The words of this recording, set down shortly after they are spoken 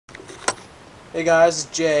Hey guys,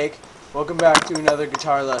 it's Jake. Welcome back to another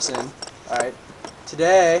guitar lesson. Alright,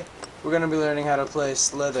 today we're going to be learning how to play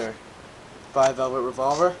Slither by Velvet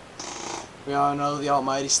Revolver. We all know the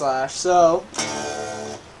almighty Slash. So,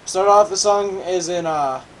 start off, the song is in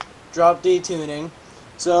drop D tuning.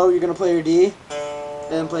 So, you're going to play your D,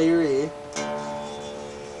 then play your E.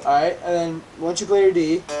 Alright, and then once you play your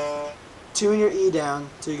D, tune your E down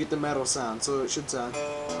till you get the metal sound. So it should sound.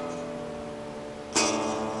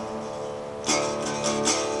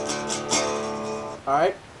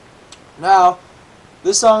 Alright, now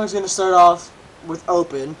this song is going to start off with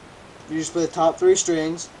open. You just play the top three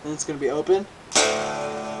strings, and it's going to be open,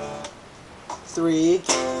 3,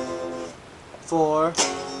 4,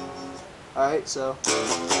 alright, so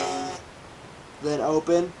then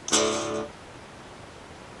open,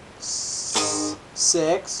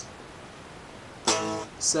 6,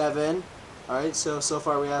 7, alright, so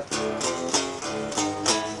far we have,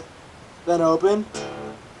 then open,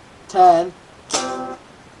 10,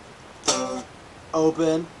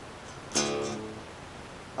 open,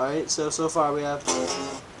 alright, so far we have,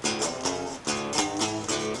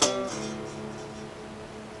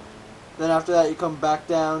 then after that you come back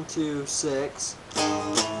down to 6,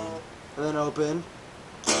 and then open,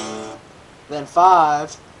 then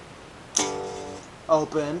 5,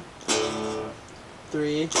 open,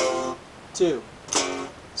 3, 2.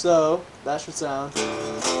 So that should sound.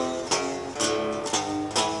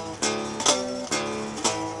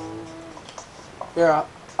 Here,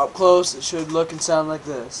 up close, it should look and sound like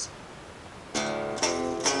this.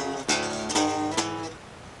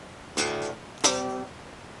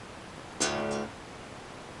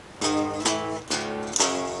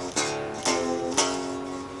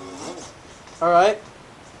 Alright,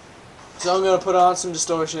 so I'm going to put on some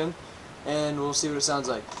distortion, and we'll see what it sounds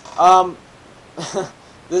like.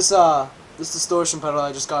 This distortion pedal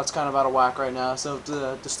I just got is kind of out of whack right now, so if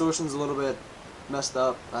the distortion's a little bit messed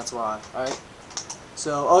up, that's why. Alright.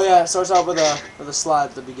 So, oh yeah, it starts off with a slide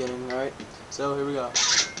at the beginning, alright? So, here we go.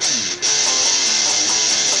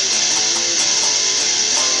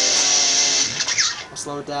 I'll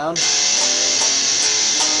slow it down.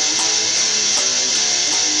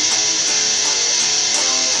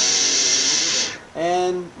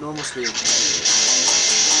 And normal speed.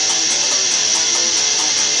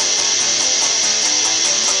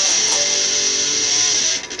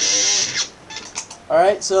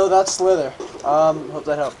 Alright, so that's Slither. Hope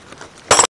that helped.